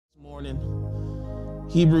morning.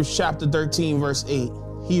 Hebrews chapter 13, verse 8.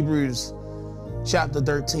 Hebrews chapter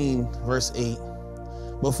 13, verse 8.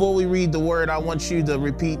 Before we read the word, I want you to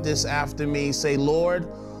repeat this after me. Say, Lord,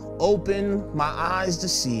 open my eyes to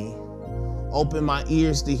see, open my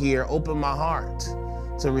ears to hear, open my heart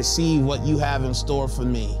to receive what you have in store for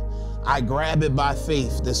me. I grab it by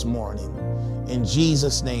faith this morning. In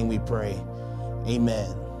Jesus' name we pray.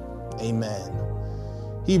 Amen. Amen.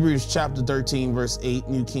 Hebrews chapter 13, verse 8,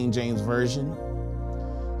 New King James Version.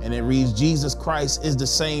 And it reads, Jesus Christ is the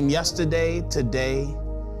same yesterday, today,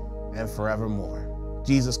 and forevermore.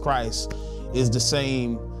 Jesus Christ is the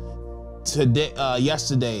same today,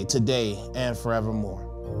 yesterday, today, and forevermore.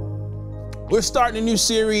 We're starting a new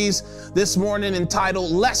series this morning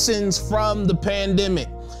entitled Lessons from the Pandemic.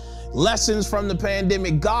 Lessons from the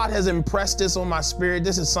pandemic. God has impressed this on my spirit.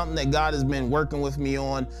 This is something that God has been working with me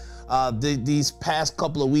on these past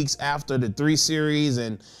couple of weeks after the 3 series.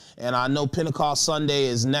 And I know Pentecost Sunday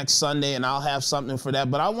is next Sunday, and I'll have something for that.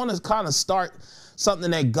 But I want to kind of start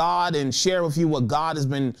something that God and share with you what God has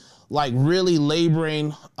been like really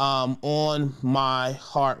laboring on my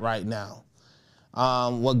heart right now.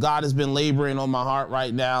 What God has been laboring on my heart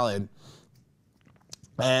right now.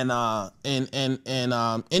 And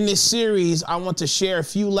in this series, I want to share a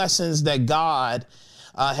few lessons that God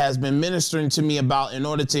has been ministering to me about in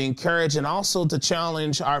order to encourage and also to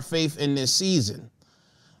challenge our faith in this season.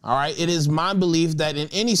 All right. It is my belief that in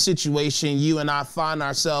any situation you and I find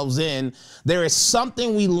ourselves in, there is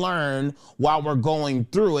something we learn while we're going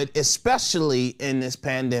through it, especially in this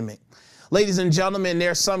pandemic. Ladies and gentlemen,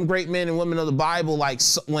 there are some great men and women of the Bible, like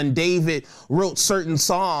when David wrote certain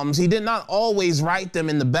Psalms, he did not always write them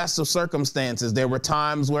in the best of circumstances. There were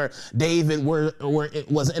times where David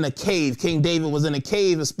was in a cave. King David was in a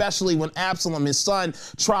cave, especially when Absalom, his son,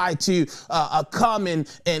 tried to come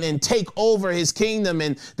and take over his kingdom.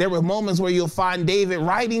 And there were moments where you'll find David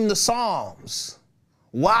writing the Psalms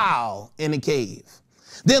while in a cave.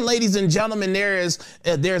 Then, ladies and gentlemen, there's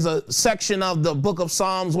a section of the book of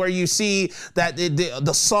Psalms where you see that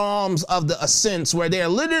the Psalms of the Ascents, where they're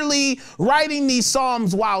literally writing these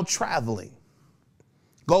Psalms while traveling,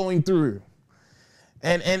 going through.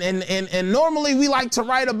 And normally we like to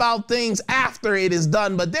write about things after it is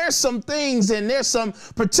done, but there's some things and there's some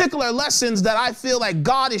particular lessons that I feel like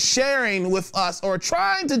God is sharing with us or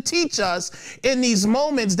trying to teach us in these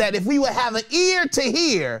moments, that if we would have an ear to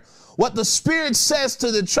hear what the Spirit says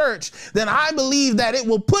to the church, then I believe that it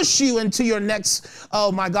will push you into your next,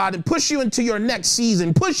 oh my God, and push you into your next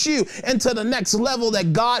season, push you into the next level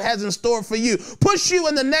that God has in store for you, push you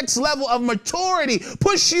in the next level of maturity,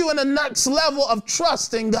 push you in the next level of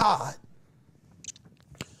trust in God.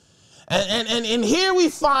 And here we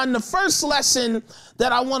find the first lesson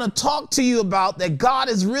that I want to talk to you about that God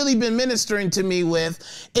has really been ministering to me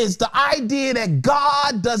with is the idea that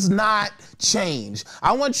God does not change.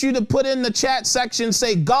 I want you to put in the chat section,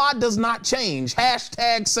 say, God does not change.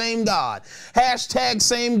 Hashtag same God. Hashtag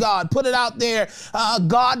same God. Put it out there.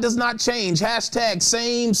 God does not change. Hashtag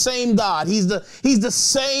same God. He's the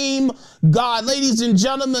same God. Ladies and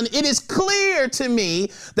gentlemen, it is clear to me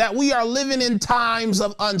that we are living in times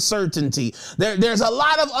of uncertainty. There's a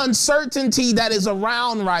lot of uncertainty that is around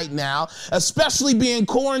right now, especially being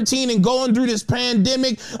quarantined and going through this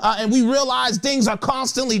pandemic. And we realize things are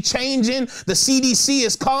constantly changing. The CDC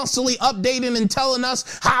is constantly updating and telling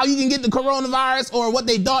us how you can get the coronavirus or what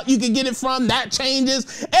they thought you could get it from. That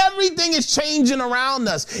changes. Everything is changing around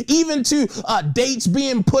us, even to dates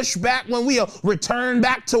being pushed back when we return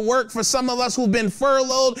back to work for some of us who've been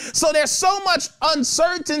furloughed. So there's so much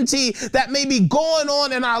uncertainty that may be going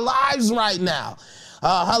on in our lives right now.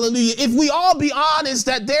 Hallelujah. If we all be honest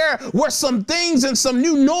that there were some things and some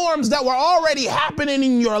new norms that were already happening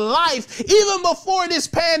in your life even before this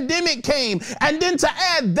pandemic came, and then to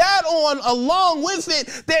add that on along with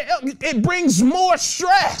it, it brings more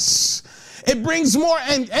stress. It brings more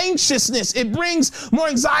anxiousness. It brings more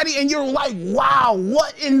anxiety. And you're like, wow,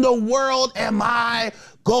 what in the world am I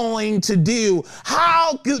going to do?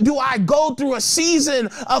 How do I go through a season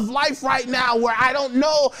of life right now where I don't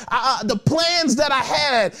know, the plans that I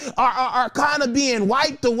had are kind of being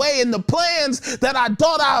wiped away, and the plans that I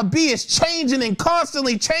thought I would be is changing and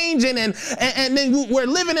constantly changing, and then we're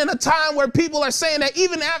living in a time where people are saying that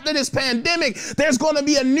even after this pandemic there's going to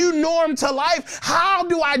be a new norm to life. How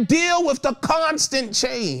do I deal with the constant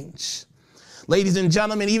change? Ladies and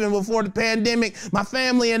gentlemen, even before the pandemic, my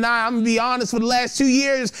family and I'm going to be honest, for the last 2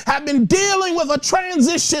 years, have been dealing with a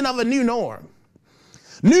transition of a new norm.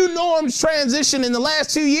 New norms transition in the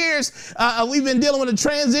last 2 years. We've been dealing with a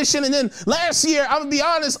transition. And then last year, I'm going to be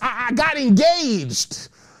honest, I got engaged.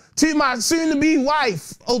 to my soon-to-be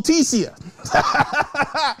wife, Otesia.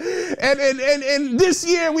 and this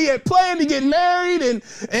year we had planned to get married and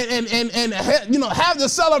you know, have the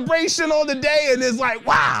celebration on the day, and it's like,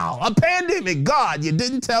 wow, a pandemic. God, you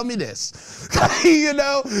didn't tell me this. You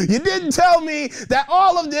know, you didn't tell me that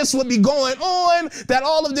all of this would be going on, that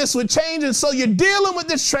all of this would change. And so you're dealing with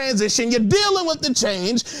this transition, you're dealing with the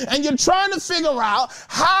change, and you're trying to figure out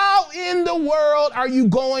how in the world are you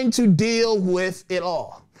going to deal with it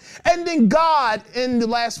all. And then God, in the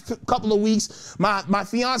last couple of weeks, my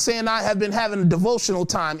fiance and I have been having a devotional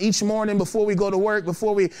time each morning before we go to work,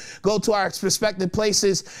 before we go to our respective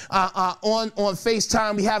places on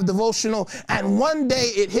FaceTime. We have devotional. And one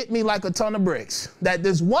day it hit me like a ton of bricks that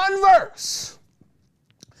there's one verse.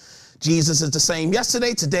 Jesus is the same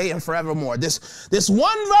yesterday, today, and forevermore. This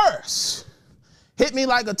one verse hit me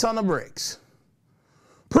like a ton of bricks.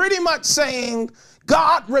 Pretty much saying,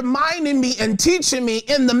 God reminding me and teaching me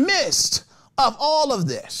in the midst of all of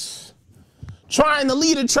this, trying to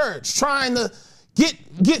lead a church, trying to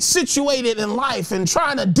get situated in life and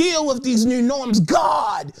trying to deal with these new norms.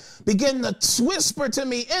 God began to whisper to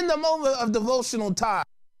me in the moment of devotional time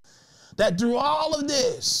that through all of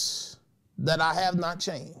this, that I have not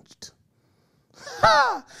changed.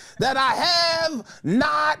 That I have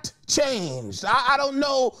not changed. I don't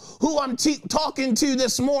know who I'm talking to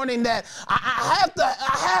this morning, that I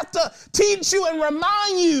have to teach you and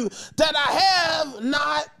remind you that I have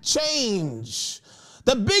not changed.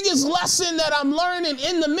 The biggest lesson that I'm learning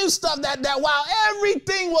in the midst of that while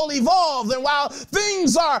everything will evolve and while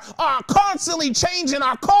things are constantly changing,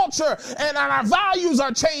 our culture and our values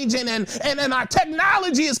are changing and our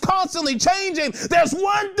technology is constantly changing, there's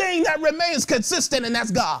one thing that remains consistent, and that's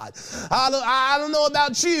God. I don't know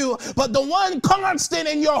about you, but the one constant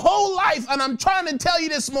in your whole life, and I'm trying to tell you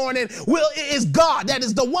this morning, is God. That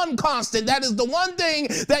is the one constant. That is the one thing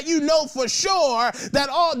that you know for sure that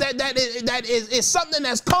is something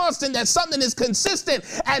that's constant, that something is consistent,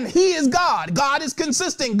 and he is God. God is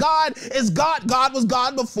consistent. God is God. God was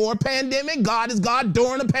God before pandemic. God is God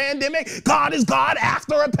during a pandemic. God is God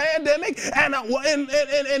after a pandemic, and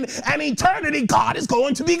in eternity, God is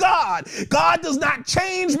going to be God. God does not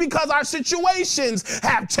change because our situations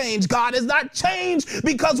have changed. God has not changed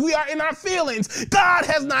because we are in our feelings. God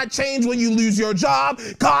has not changed when you lose your job.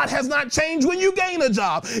 God has not changed when you gain a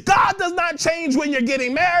job. God does not change when you're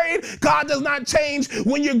getting married. God does not change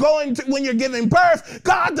when you're giving birth.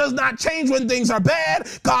 God does not change when things are bad.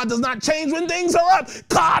 God does not change when things are up.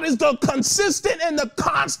 God is the consistent and the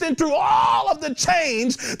constant through all of the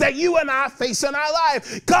change that you and I face in our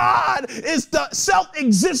life. God is the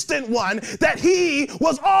self-existent one that he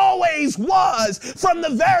always was from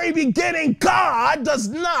the very beginning. God does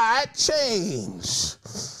not change.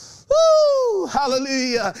 Woo,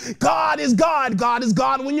 hallelujah. God is God. God is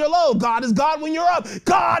God when you're low. God is God when you're up.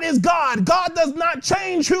 God is God. God does not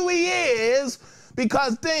change who he is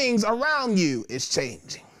because things around you is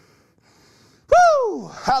changing. Woo,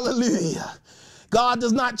 hallelujah. God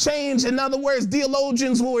does not change. In other words,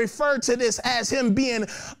 theologians will refer to this as him being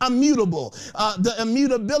immutable, the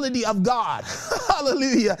immutability of God.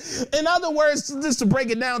 Hallelujah. In other words, just to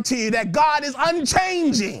break it down to you, that God is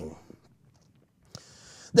unchanging.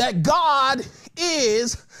 That God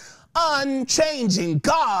is unchanging.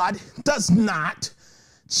 God does not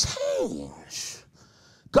change.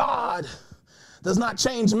 God does not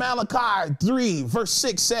change. Malachi 3 verse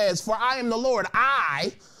 6 says, "For I am the Lord,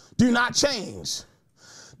 I do not change.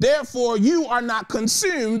 Therefore you are not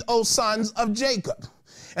consumed, O sons of Jacob."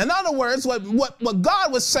 In other words, what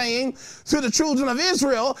God was saying to the children of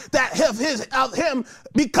Israel, that of him,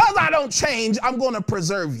 because I don't change, I'm going to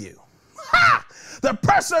preserve you. Ha! The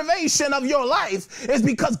preservation of your life is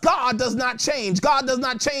because God does not change. God does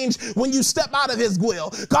not change when you step out of his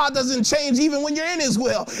will. God doesn't change even when you're in his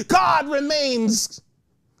will. God remains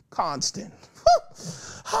constant.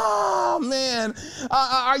 Oh, man.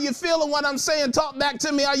 Are you feeling what I'm saying? Talk back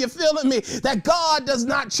to me. Are you feeling me? That God does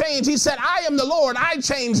not change. He said, I am the Lord. I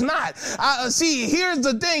change not. See, here's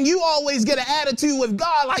the thing. You always get an attitude with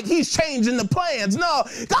God like he's changing the plans. No,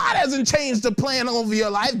 God hasn't changed the plan over your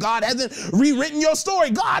life. God hasn't rewritten your story.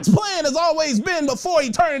 God's plan has always been before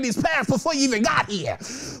eternity's past, before you even got here.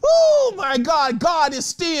 Oh, my God. God is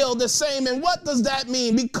still the same. And what does that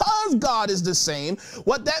mean? Because God is the same,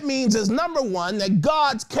 what that means is, number one, that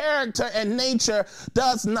God God's character and nature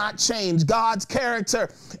does not change. God's character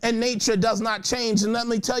and nature does not change. And let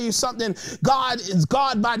me tell you something.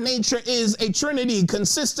 God by nature is a Trinity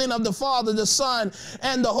consisting of the Father, the Son,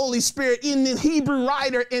 and the Holy Spirit. In the Hebrew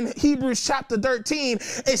writer in Hebrews chapter 13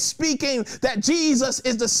 is speaking that Jesus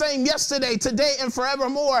is the same yesterday, today, and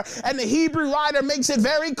forevermore. And the Hebrew writer makes it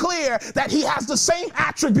very clear that he has the same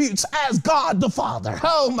attributes as God the Father.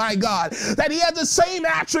 Oh my God. That he has the same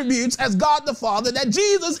attributes as God the Father, that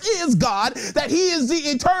Jesus is God, that he is the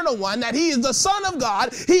eternal one, that he is the Son of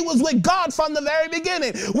God. He was with God from the very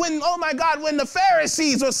beginning. When, oh my God, when the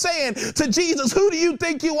Pharisees were saying to Jesus, who do you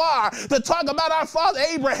think you are to talk about our father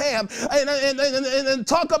Abraham and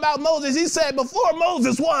talk about Moses? He said, before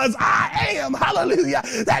Moses was, I am. Hallelujah.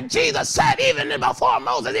 That Jesus said, even before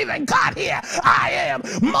Moses even got here, I am.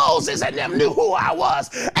 Moses and them knew who I was.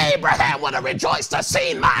 Abraham would have rejoiced to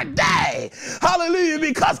see my day. Hallelujah.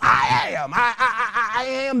 Because I am. I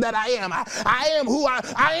am that I am. I am who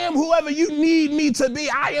I am whoever you need me to be.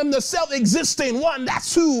 I am the self-existing one.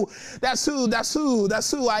 That's who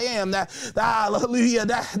I am. Hallelujah.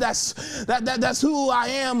 That's who I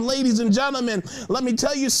am, ladies and gentlemen. Let me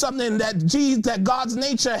tell you something, that God's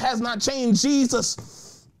nature has not changed.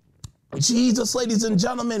 Jesus, ladies and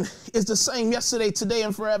gentlemen, is the same yesterday, today,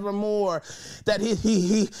 and forevermore. That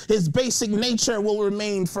his basic nature will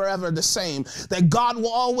remain forever the same. That God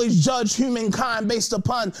will always judge humankind based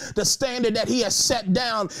upon the standard that he has set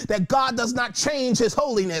down. That God does not change his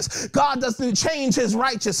holiness. God doesn't change his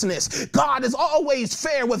righteousness. God is always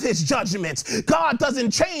fair with his judgments. God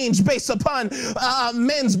doesn't change based upon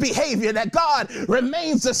men's behavior. That God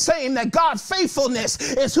remains the same. That God's faithfulness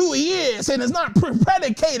is who he is and is not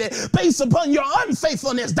predicated based upon your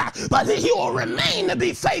unfaithfulness, but he will remain to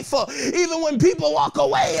be faithful. Even when people walk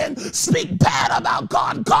away and speak bad about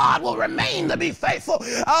God, God will remain to be faithful.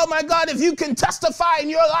 Oh my God, if you can testify in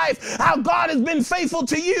your life how God has been faithful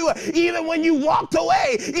to you, even when you walked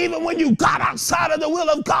away, even when you got outside of the will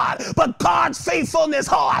of God, but God's faithfulness,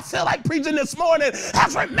 oh, I feel like preaching this morning,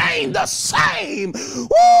 has remained the same.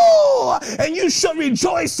 Woo! And you should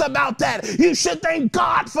rejoice about that. You should thank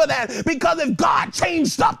God for that, because if God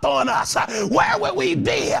changed up on us, where would we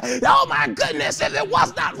be? Oh my goodness, if it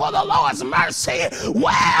was not for the Lord's mercy,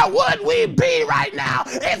 where would we be right now?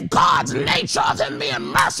 If God's nature of him being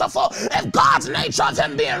merciful, if God's nature of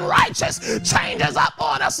him being righteous changes up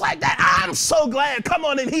on us like that, I'm so glad, come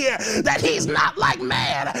on in here, that he's not like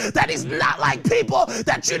man, that he's not like people,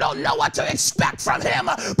 that you don't know what to expect from him,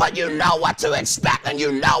 but you know what to expect, and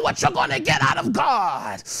you know what you're going to get out of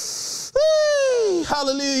God.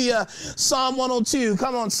 Hallelujah. Psalm 102.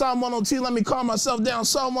 Come on, Psalm 102. Let me calm myself down.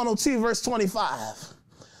 Psalm 102, verse 25.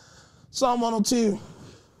 Psalm 102,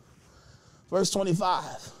 verse 25.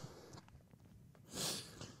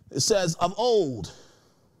 It says, of old,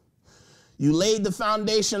 you laid the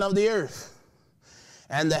foundation of the earth,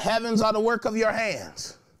 and the heavens are the work of your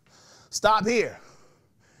hands. Stop here.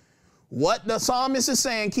 What the psalmist is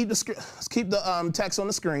saying, keep the text on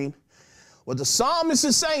the screen. What the psalmist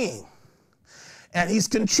is saying, and he's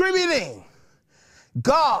contributing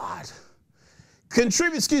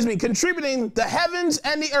contributing the heavens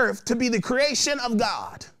and the earth to be the creation of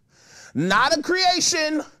God. Not a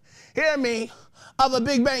creation, hear me, of a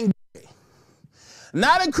Big Bang.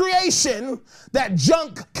 Not a creation that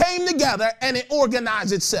junk came together and it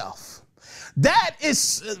organized itself. That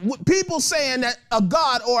is people saying that a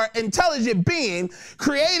God or intelligent being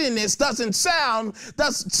creating this doesn't sound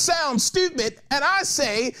stupid. And I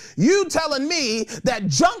say, you telling me that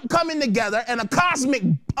junk coming together and a cosmic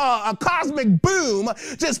boom,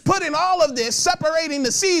 just putting all of this, separating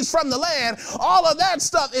the seas from the land, all of that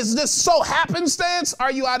stuff is just so happenstance?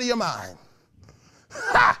 Are you out of your mind?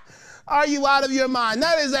 Ha! Are you out of your mind?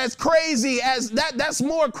 That is as crazy as that's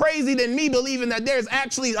more crazy than me believing that there's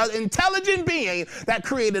actually an intelligent being that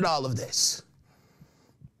created all of this.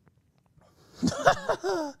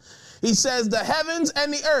 He says the heavens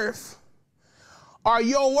and the earth are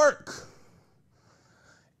your work.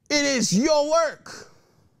 It is your work.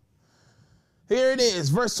 Here it is,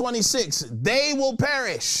 verse 26. They will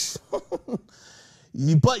perish,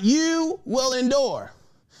 but you will endure.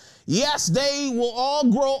 Yes, they will all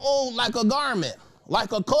grow old like a garment,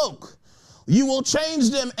 like a cloak. You will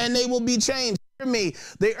change them and they will be changed. Hear me.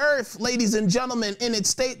 The earth, ladies and gentlemen, in its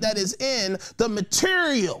state that is in, the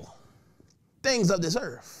material things of this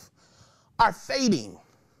earth are fading.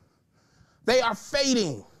 They are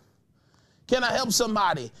fading. Can I help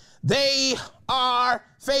somebody? They are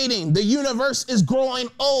fading. The universe is growing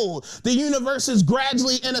old. The universe is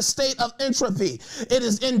gradually in a state of entropy. It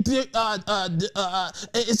is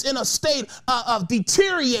it's in a state of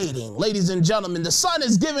deteriorating, ladies and gentlemen. The sun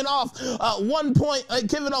is giving off 1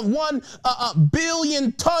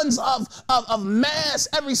 billion tons of mass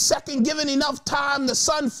every second, given enough time, the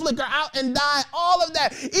sun flicker out and die. All of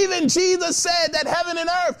that. Even Jesus said that heaven and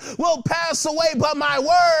earth will pass away, but my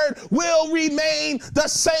word will remain the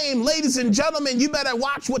same. Ladies and gentlemen, you better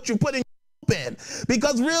watch what you put in,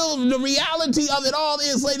 because the reality of it all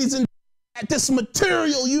is, ladies and gentlemen, that this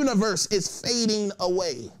material universe is fading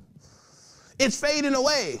away. It's fading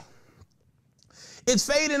away. It's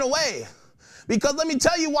fading away. Because let me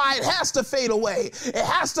tell you why it has to fade away. It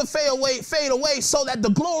has to fade away so that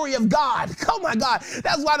the glory of God, oh my God,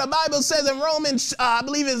 that's why the Bible says in Romans, I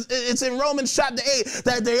believe it's in Romans chapter 8,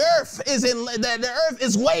 that the earth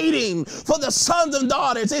is waiting for the sons and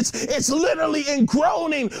daughters. It's literally in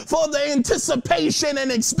groaning for the anticipation and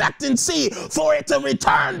expectancy for it to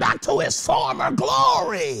return back to its former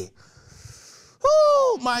glory.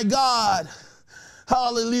 Oh my God.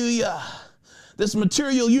 Hallelujah. This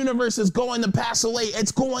material universe is going to pass away.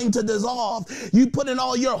 It's going to dissolve. You put in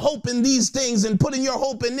all your hope in these things and putting your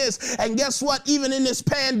hope in this. And guess what? Even in this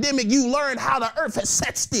pandemic, you learned how the earth has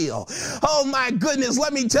sat still. Oh my goodness.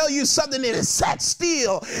 Let me tell you something. It is sat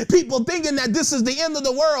still. People thinking that this is the end of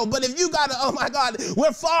the world. But if you got to, oh my God,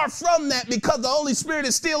 we're far from that, because the Holy Spirit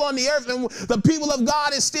is still on the earth and the people of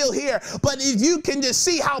God is still here. But if you can just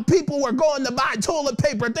see how people were going to buy toilet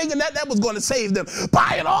paper, thinking that was going to save them,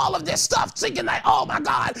 buying all of this stuff, thinking that, oh my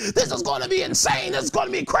God, this is going to be insane. This is going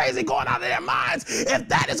to be crazy, going out of their minds. If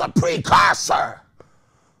that is a precursor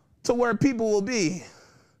to where people will be,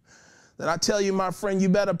 then I tell you, my friend, you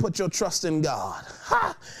better put your trust in God.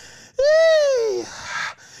 Ha!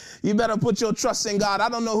 You better put your trust in God. I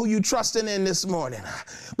don't know who you trusting in this morning,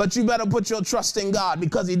 but you better put your trust in God,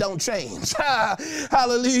 because he don't change.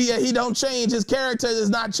 Hallelujah. He don't change. His character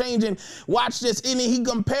is not changing. Watch this. And he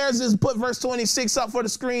compares this. Put verse 26 up for the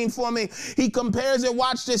screen for me. He compares it.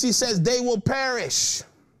 Watch this. He says, they will perish.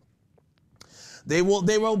 They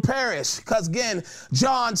will perish. Because again,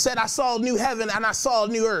 John said, I saw a new heaven and I saw a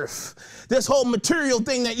new earth. This whole material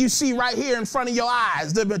thing that you see right here in front of your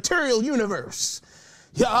eyes, the material universe,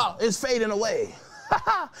 yeah, it's fading away.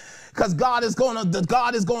 Because God is going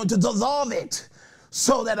to dissolve it,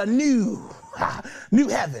 so that a new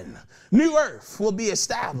heaven, new earth will be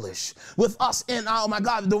established with us in. Oh my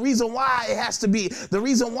God, the reason why it has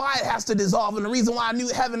to dissolve, and the reason why a new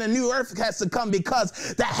heaven and new earth has to come,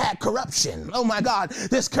 because that had corruption. Oh my God,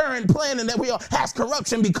 this current planet that we are has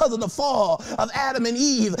corruption because of the fall of Adam and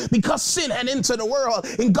Eve, because sin had entered the world,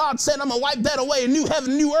 and God said, I'm gonna wipe that away, a new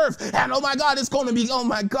heaven, new earth, and oh my God, it's going to be, oh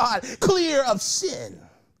my God, clear of sin,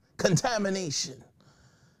 contamination.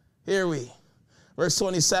 Verse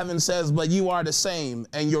 27 says, but you are the same,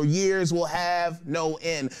 and your years will have no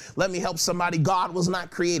end. Let me help somebody. God was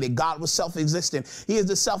not created. God was self-existent. He is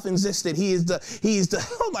the self-existent. He is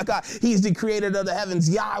the, oh my God, he is the creator of the heavens.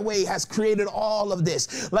 Yahweh has created all of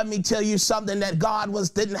this. Let me tell you something, that God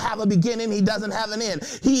didn't have a beginning. He doesn't have an end.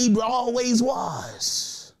 He always was.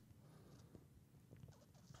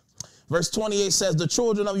 Verse 28 says, the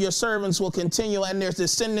children of your servants will continue, and their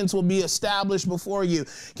descendants will be established before you.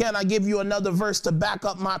 Can I give you another verse to back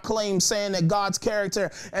up my claim, saying that God's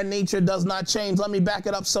character and nature does not change? Let me back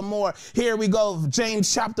it up some more. Here we go.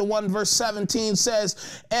 James chapter 1 verse 17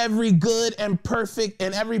 says, every good and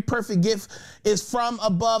every perfect gift is from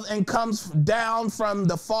above and comes down from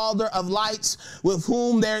the Father of lights, with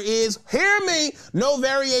whom there is, hear me, no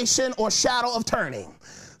variation or shadow of turning.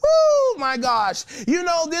 Oh my gosh. You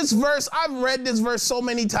know, this verse, I've read this verse so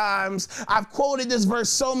many times. I've quoted this verse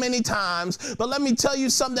so many times. But let me tell you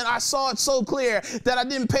something. I saw it so clear that I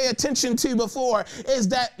didn't pay attention to before, is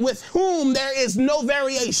that with whom there is no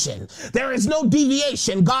variation. There is no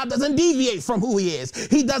deviation. God doesn't deviate from who he is.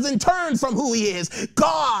 He doesn't turn from who he is.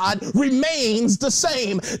 God remains the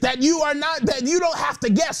same. That you don't have to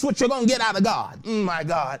guess what you're going to get out of God. Oh my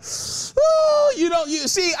God. Ooh, you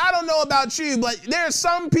see, I don't know about you, but there's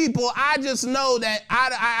some people, I just know that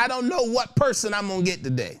I don't know what person I'm gonna get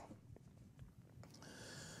today.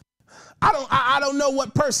 I don't know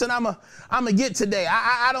what person I'm gonna get today.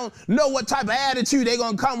 I don't know what type of attitude they're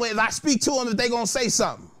gonna come with if I speak to them, if they're gonna say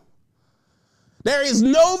something. There is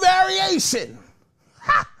no variation.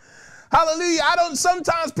 Ha! Hallelujah.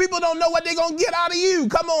 Sometimes people don't know what they're going to get out of you.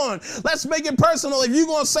 Come on. Let's make it personal. If you're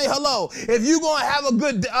going to say hello, if you're going to have a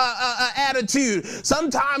good attitude,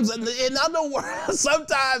 sometimes, in other words,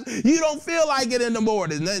 sometimes you don't feel like it in the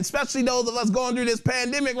morning, especially those of us going through this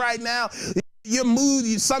pandemic right now. your mood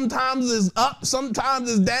sometimes is up, sometimes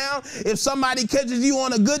is down. If somebody catches you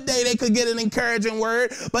on a good day, they could get an encouraging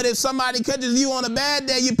word. But if somebody catches you on a bad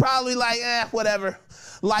day, you're probably like, whatever.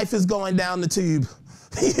 Life is going down the tube.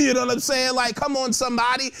 You know what I'm saying? Like, come on,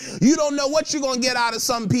 somebody. You don't know what you're going to get out of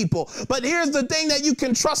some people. But here's the thing that you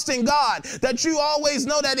can trust in God, that you always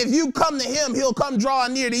know that if you come to him, he'll come draw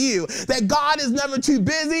near to you. That God is never too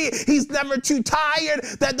busy. He's never too tired.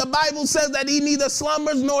 That the Bible says that he neither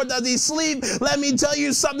slumbers nor does he sleep. Let me tell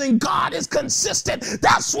you something. God is consistent.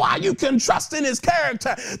 That's why you can trust in his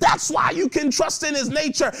character. That's why you can trust in his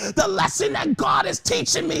nature. The lesson that God is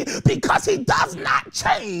teaching me, because he does not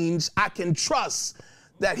change, I can trust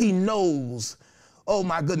that he knows, oh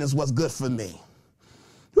my goodness, what's good for me.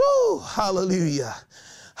 Woo, hallelujah,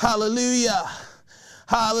 hallelujah,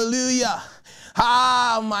 hallelujah.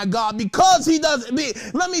 Oh my God, because he doesn't,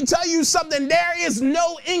 let me tell you something, there is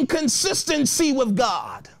no inconsistency with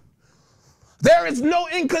God. There is no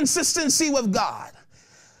inconsistency with God.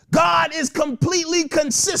 God is completely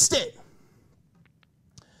consistent.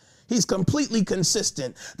 He's completely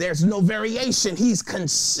consistent. There's no variation. He's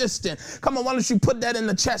consistent. Come on, why don't you put that in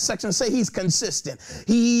the chat section? Say he's consistent.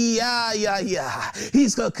 He's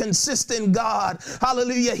a consistent God.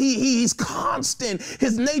 Hallelujah. He's constant.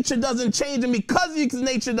 His nature doesn't change. And because his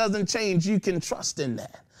nature doesn't change, you can trust in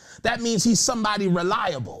that. That means he's somebody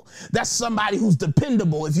reliable. That's somebody who's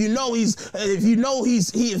dependable. If he's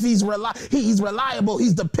reliable,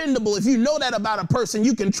 he's dependable. If you know that about a person,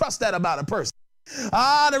 you can trust that about a person.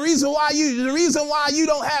 The reason why you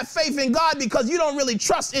don't have faith in God, because you don't really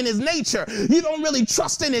trust in his nature. You don't really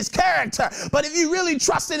trust in his character. But if you really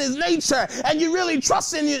trust in his nature and you really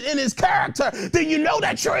trust in his character, then you know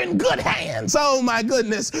that you're in good hands. Oh my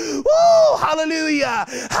goodness. Woo, hallelujah.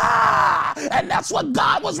 And that's what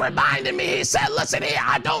God was reminding me. He said, listen here,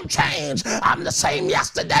 I don't change. I'm the same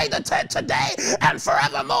yesterday, today, and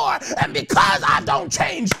forevermore. And because I don't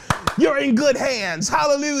change, you're in good hands.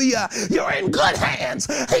 Hallelujah. You're in good hands.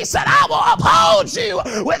 He said, I will uphold you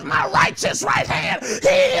with my righteous right hand. He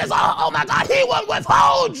is, oh my God, he will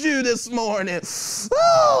withhold you this morning.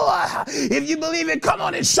 Ooh, if you believe it, come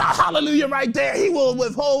on and shout hallelujah right there. He will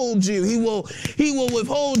withhold you. He will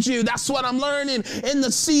withhold you. That's what I'm learning in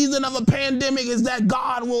the season of a pandemic, is that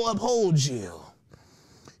God will uphold you.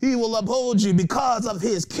 He will uphold you because of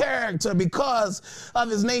his character, because of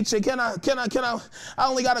his nature. I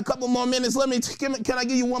only got a couple more minutes. Can I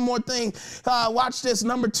give you one more thing? Watch this.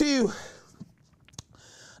 Number two.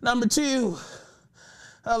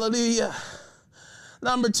 Hallelujah.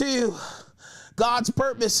 Number two, God's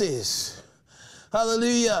purposes.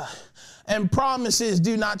 Hallelujah. And promises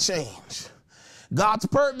do not change. God's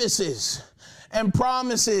purposes and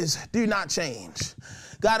promises do not change.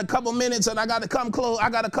 Got a couple minutes and I got to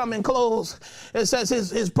come and close. It says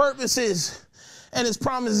his purposes and his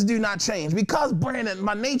promises do not change. Because, Brandon,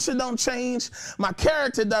 my nature don't change, my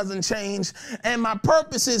character doesn't change, and my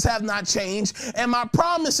purposes have not changed, and my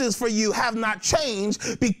promises for you have not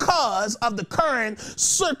changed because of the current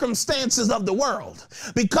circumstances of the world,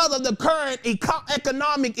 because of the current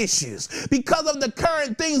economic issues, because of the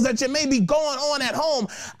current things that you may be going on at home.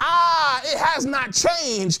 It has not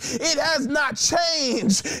changed. It has not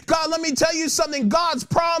changed. God, let me tell you something. God's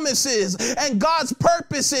promises and God's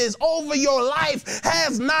purposes over your life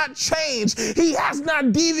has not changed. He has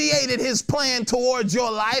not deviated his plan towards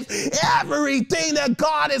your life. Everything that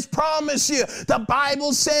God has promised you, the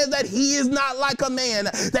Bible says that he is not like a man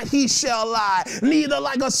that he shall lie, neither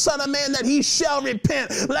like a son of man that he shall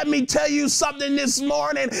repent. Let me tell you something this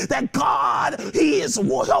morning, that God, he is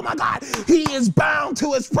bound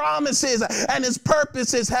to his promises, and his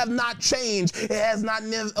purposes have not changed. It has not,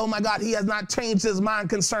 oh my God, he has not changed his mind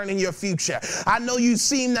concerning your future. I know you've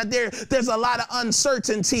seen that there's a lot of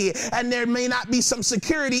uncertainty, and there may not be some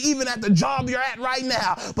security even at the job you're at right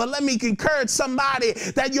now, but let me encourage somebody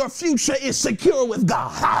that your future is secure with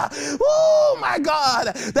God. Oh my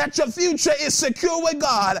God, that your future is secure with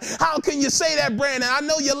God. How can you say that, Brandon? I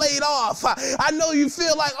know you're laid off. I know you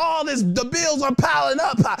feel like the bills are piling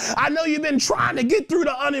up. I know you've been trying to get through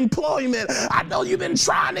the unemployment. I know you've been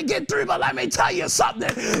trying to get through, but let me tell you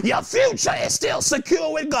something. Your future is still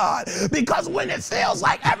secure with God, because when it feels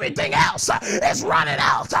like everything else is running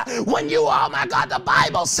out, when you, oh my God, the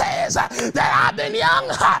Bible says that I've been young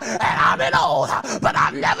and I've been old, but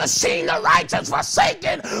I've never seen the righteous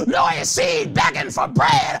forsaken, nor his seed begging for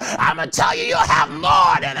bread. I'm going to tell you, you'll have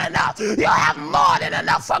more than enough. You'll have more than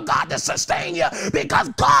enough for God to sustain you, because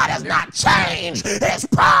God has not changed his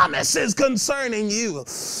promises concerning you.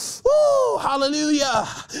 Ooh, hallelujah.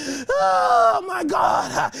 Oh my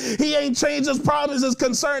God. He ain't changed his promises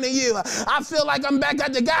concerning you. I feel like I'm back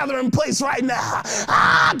at the gathering place right now.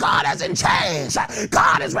 God hasn't changed.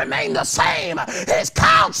 God has remained the same. His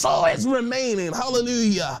counsel is remaining.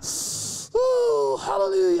 Hallelujah. Ooh,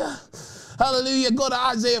 hallelujah. Hallelujah. Go to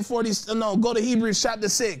Isaiah 40. No, go to Hebrews chapter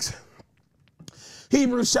 6.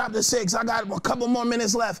 Hebrews chapter 6. I got a couple more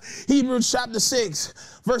minutes left. Hebrews chapter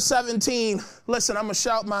 6, verse 17. Listen, I'm going to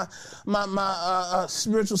shout my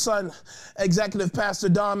spiritual son, executive pastor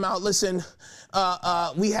Don Mount. Listen,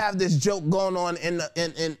 we have this joke going on in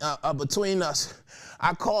between us.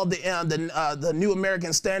 I called the New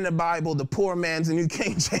American Standard Bible the poor man's New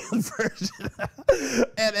King James Version,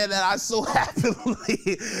 and I so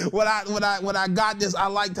happily when I got this, I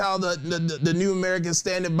liked how the New American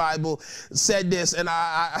Standard Bible said this, and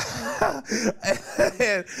I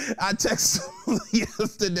texted him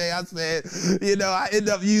yesterday. I said, I end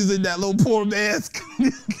up using that little poor man's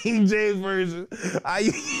King James Version.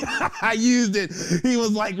 I used it. He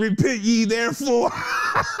was like, "Repent ye therefore."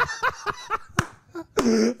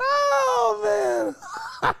 Oh man,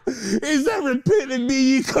 he said, "Repent and be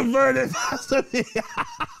ye converted."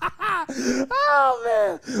 Oh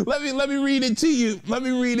man, let me read it to you. Let me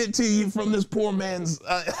read it to you from this poor man's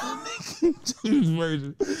King James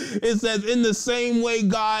Version. It says, "In the same way,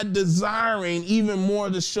 God, desiring even more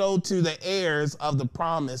to show to the heirs of the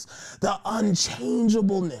promise the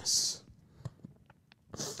unchangeableness."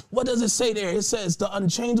 What does it say there? It says the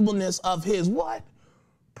unchangeableness of his what?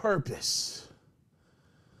 Purpose.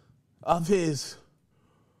 Of his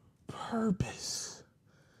purpose.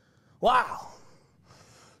 Wow.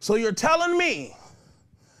 So you're telling me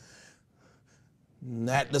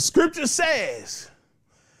that the scripture says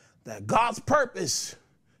that God's purpose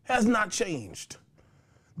has not changed.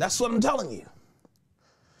 That's what I'm telling you.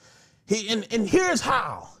 And here's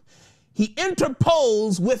how. He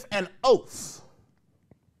interposed with an oath.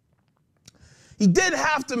 He did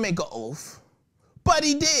have to make an oath, but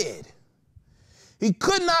he did. He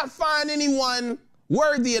could not find anyone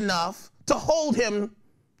worthy enough to hold him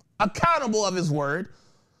accountable of his word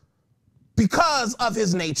because of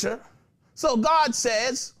his nature. So God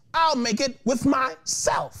says, "I'll make it with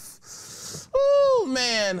myself." Ooh,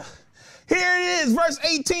 man. Here it is, verse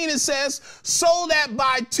 18, it says, "So that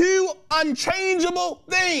by two unchangeable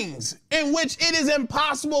things in which it is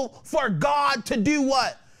impossible for God to do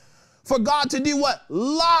what? For God to do what?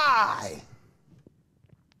 Lie.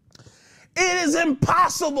 It is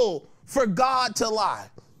impossible for God to lie."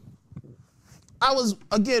 I was,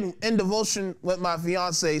 again, in devotion with my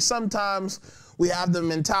fiance. Sometimes we have the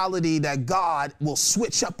mentality that God will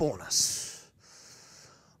switch up on us.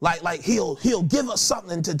 Like he'll give us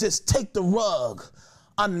something to just take the rug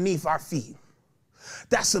underneath our feet.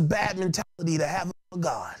 That's a bad mentality to have of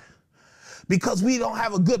God. Because we don't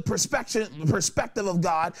have a good perspective of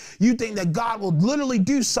God. You think that God will literally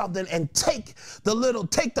do something and take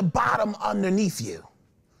the bottom underneath you.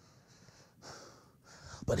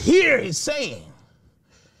 But here he's saying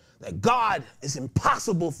that God is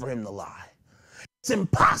impossible for him to lie. It's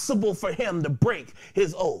impossible for him to break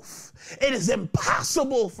his oath. It is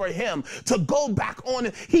impossible for him to go back on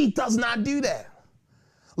it. He does not do that.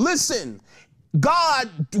 Listen.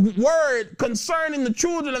 God's word concerning the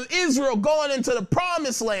children of Israel going into the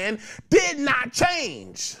promised land did not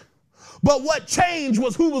change. But what changed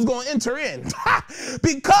was who was going to enter in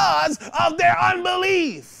because of their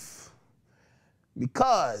unbelief.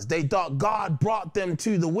 Because they thought God brought them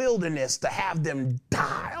to the wilderness to have them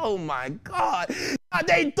die. Oh my God.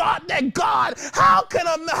 They thought that God, how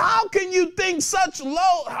can you think so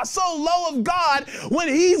low of God when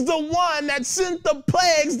he's the one that sent the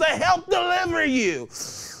plagues to help deliver you?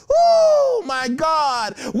 Oh my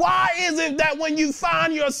God. Why is it that when you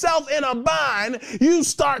find yourself in a bind, you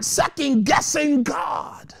start second guessing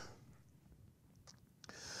God?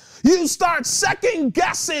 You start second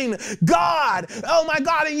guessing God. Oh my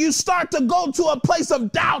God. And you start to go to a place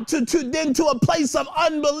of doubt then to a place of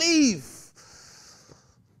unbelief.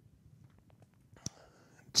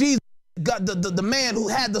 Jesus, God, the man who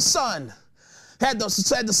had the son, had the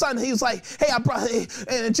son, he was like, "Hey,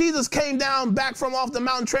 and Jesus came down back from off the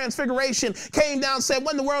mountain transfiguration, came down, said,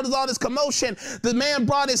 "When in the world is all this commotion?" The man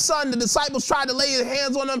brought his son, the disciples tried to lay their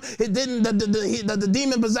hands on him. It didn't, the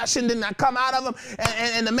demon possession did not come out of him.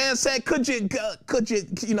 And the man said, could you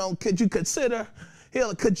consider,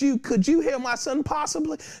 could you heal my son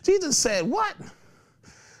possibly? Jesus said, "What?"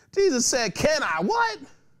 Jesus said, "Can I what?"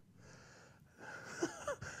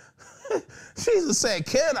 Jesus said,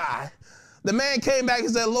 "Can I?" The man came back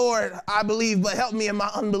and said, "Lord, I believe, but help me in my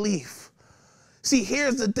unbelief." See,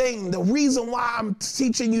 here's the thing. The reason why I'm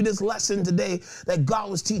teaching you this lesson today that God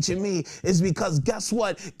was teaching me is because guess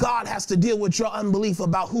what? God has to deal with your unbelief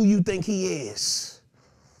about who you think he is.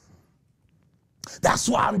 That's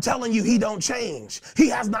why I'm telling you, he don't change. He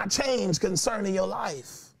has not changed concerning your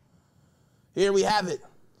life. Here we have it.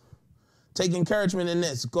 Take encouragement in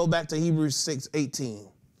this. Go back to Hebrews 6:18.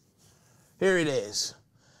 Here it is.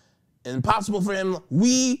 Impossible for him,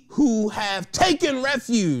 we who have taken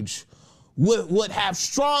refuge would have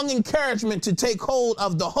strong encouragement to take hold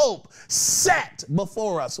of the hope set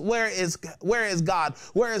before us. Where is God?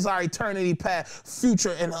 Where is our eternity path,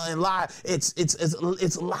 future and life?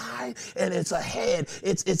 It's light and it's ahead.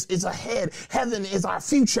 It's ahead. Heaven is our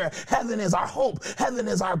future. Heaven is our hope. Heaven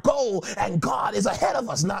is our goal. And God is ahead of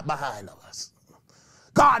us, not behind us.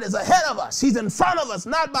 God is ahead of us. He's in front of us,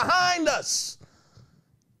 not behind us.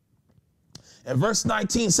 And verse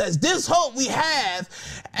 19 says, this hope we have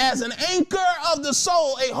as an anchor of the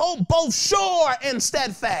soul, a hope both sure and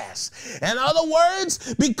steadfast. In other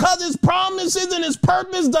words, because his promises and his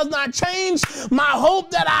purpose does not change, my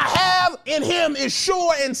hope that I have in him is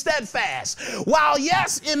sure and steadfast. While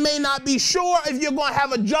yes, it may not be sure if you're going to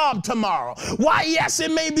have a job tomorrow. Why, yes,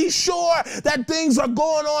 it may be sure that things are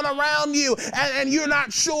going on around you and you're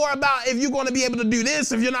not sure about if you're going to be able to do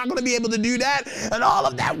this, if you're not going to be able to do that, and all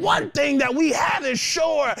of that. One thing that we have is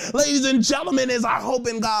sure, ladies and gentlemen, is our hope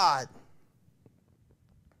in God.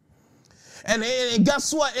 And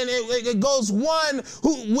guess what? And it goes one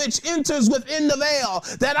which enters within the veil,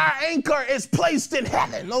 that our anchor is placed in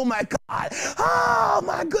heaven. Oh my God. Oh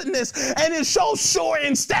my goodness. And it's so sure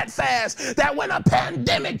and steadfast that when a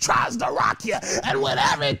pandemic tries to rock you and when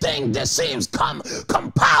everything just seems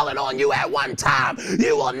compiling on you at one time,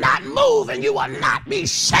 you will not move and you will not be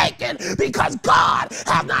shaken, because God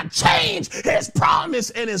has not changed his promise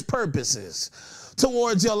and his purposes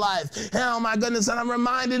towards your life. Oh my goodness. And I'm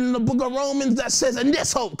reminded in the book of Romans that says, and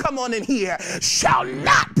this hope, come on in here, shall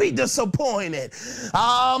not be disappointed.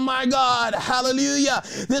 Oh my God. Hallelujah.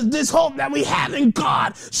 This hope that we have in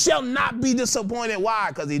God shall not be disappointed. Why?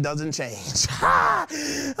 Because he doesn't change.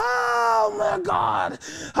 Oh my God.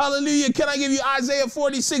 Hallelujah. Can I give you Isaiah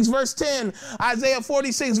 46 verse 10? Isaiah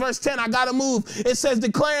 46 verse 10. I got to move. It says,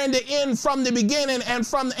 declaring the end from the beginning and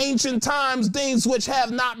from the ancient times, things which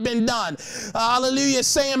have not been done. Hallelujah,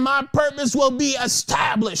 saying my purpose will be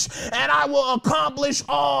established and I will accomplish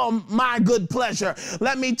all my good pleasure.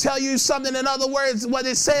 Let me tell you something. In other words, what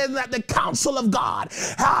it says, that the counsel of God,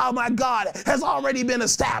 oh my God, has already been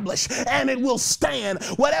established and it will stand.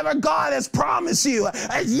 Whatever God has promised you,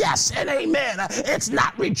 yes and amen. It's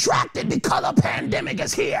not retracted because a pandemic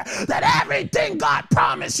is here. That everything God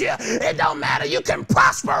promised you, it don't matter. You can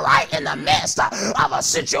prosper right in the midst of a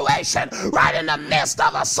situation, right in the midst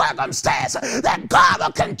of a circumstance. That God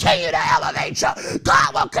will continue to elevate you.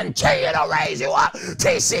 God will continue to raise you up.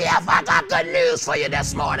 TCF, I got good news for you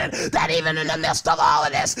this morning, that even in the midst of all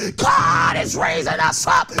of this, God is raising us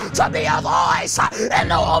up to be a voice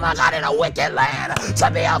oh my God, in a wicked land,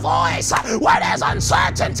 to be a voice where there's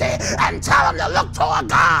uncertainty, and tell them to look to a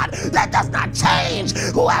God that does not change,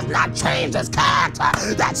 who has not changed his character,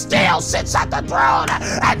 that still sits at the throne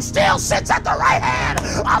and still sits at the right hand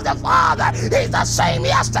of the Father. He's the same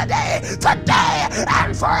yesterday, today,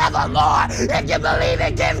 and forevermore. If you believe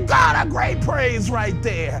it, give God a great praise right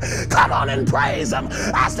there. Come on and praise him.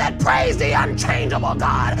 I said praise the unchangeable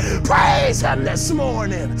God. Praise him this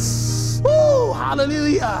morning. Woo,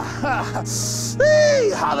 hallelujah.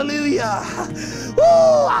 Hey, hallelujah. Woo,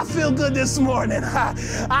 I feel good this morning.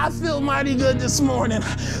 I feel mighty good this morning.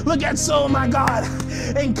 Look at my God.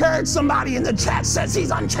 Encourage somebody in the chat. Says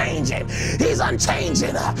he's unchanging. He's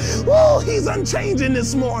unchanging. Woo, he's unchanging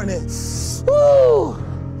this morning. Woo.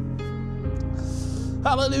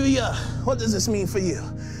 Hallelujah. What does this mean for you?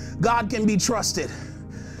 God can be trusted.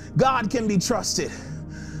 God can be trusted.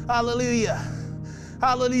 Hallelujah.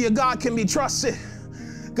 Hallelujah. God can be trusted.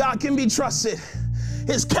 God can be trusted.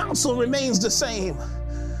 His counsel remains the same.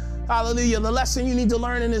 Hallelujah. The lesson you need to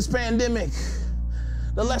learn in this pandemic,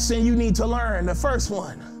 the lesson you need to learn, the first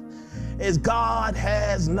one, is God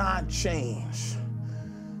has not changed.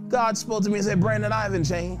 God spoke to me and said, Brandon, I haven't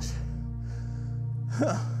changed.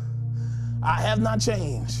 I have not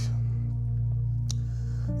changed.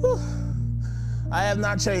 I have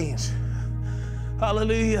not changed.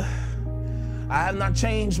 Hallelujah. I have not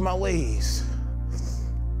changed my ways.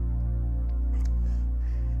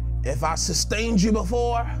 If I sustained you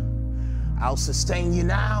before, I'll sustain you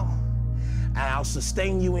now, and I'll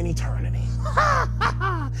sustain you in eternity.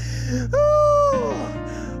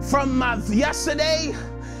 From my yesterday,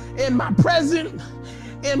 in my present,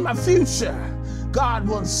 in my future, God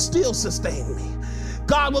will still sustain me.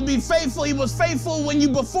 God will be faithful. He was faithful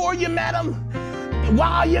before you met him,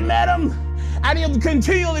 while you met him, and he'll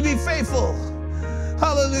continue to be faithful.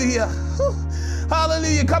 Hallelujah.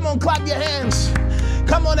 Hallelujah. Come on, clap your hands.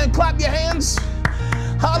 Come on and clap your hands.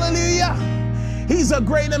 Hallelujah. He's a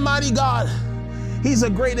great and mighty God. He's a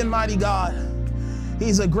great and mighty God.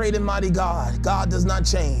 He's a great and mighty God. God does not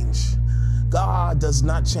change. God does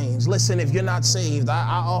not change. Listen, if you're not saved, I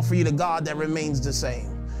offer you the God that remains the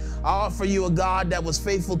same. I offer you a God that was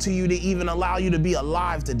faithful to you to even allow you to be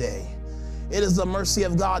alive today. It is the mercy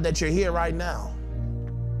of God that you're here right now.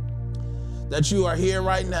 That you are here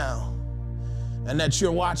right now. And that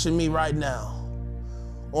you're watching me right now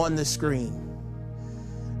on the screen.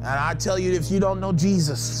 And I tell you, if you don't know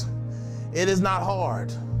Jesus, it is not hard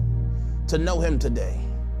to know him today.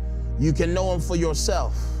 You can know him for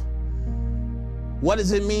yourself. What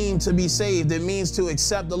does it mean to be saved? It means to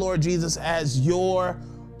accept the Lord Jesus as your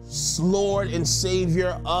Lord and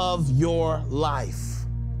Savior of your life.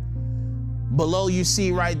 Below you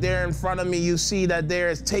see right there in front of me, you see that there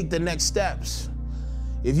is take the next steps.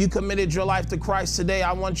 If you committed your life to Christ today,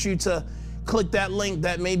 I want you to click that link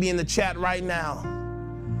that may be in the chat right now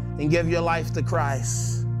and give your life to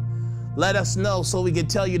Christ. Let us know so we can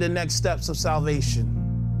tell you the next steps of salvation.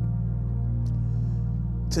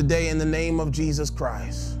 Today, in the name of Jesus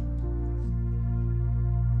Christ.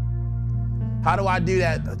 How do I do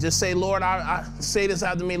that? Just say, Lord, I say this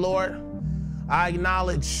after me, Lord. I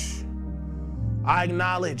acknowledge that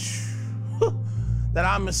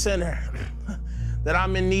I'm a sinner, that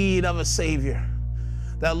I'm in need of a Savior,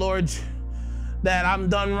 that, Lord, that I'm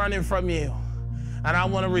done running from you, and I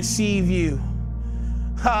want to receive you,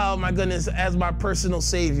 oh my goodness, as my personal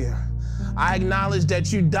Savior. I acknowledge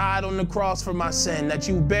that you died on the cross for my sin, that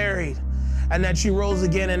you buried, and that you rose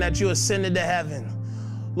again, and that you ascended to heaven.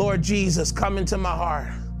 Lord Jesus, come into my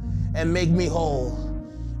heart and make me whole.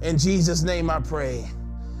 In Jesus' name I pray.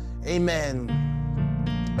 Amen.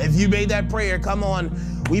 If you made that prayer, come on.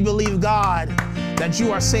 We believe, God, that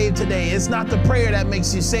you are saved today. It's not the prayer that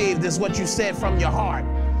makes you saved. It's what you said from your heart.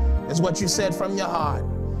 It's what you said from your heart.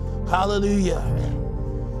 Hallelujah.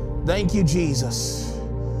 Thank you, Jesus.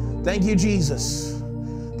 Thank you, Jesus.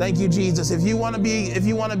 Thank you, Jesus. If you want to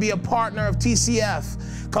be a partner of TCF,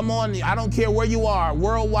 come on. I don't care where you are,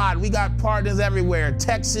 worldwide. We got partners everywhere,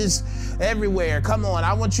 Texas, everywhere. Come on.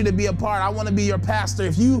 I want you to be a part. I want to be your pastor.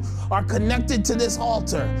 If you are connected to this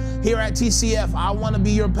altar here at TCF, I want to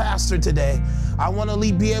be your pastor today. I want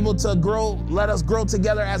to be able to grow, let us grow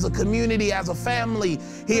together as a community, as a family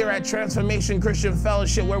here at Transformation Christian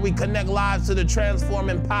Fellowship, where we connect lives to the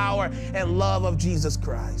transforming power and love of Jesus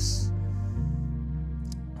Christ.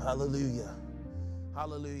 Hallelujah.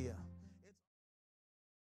 Hallelujah.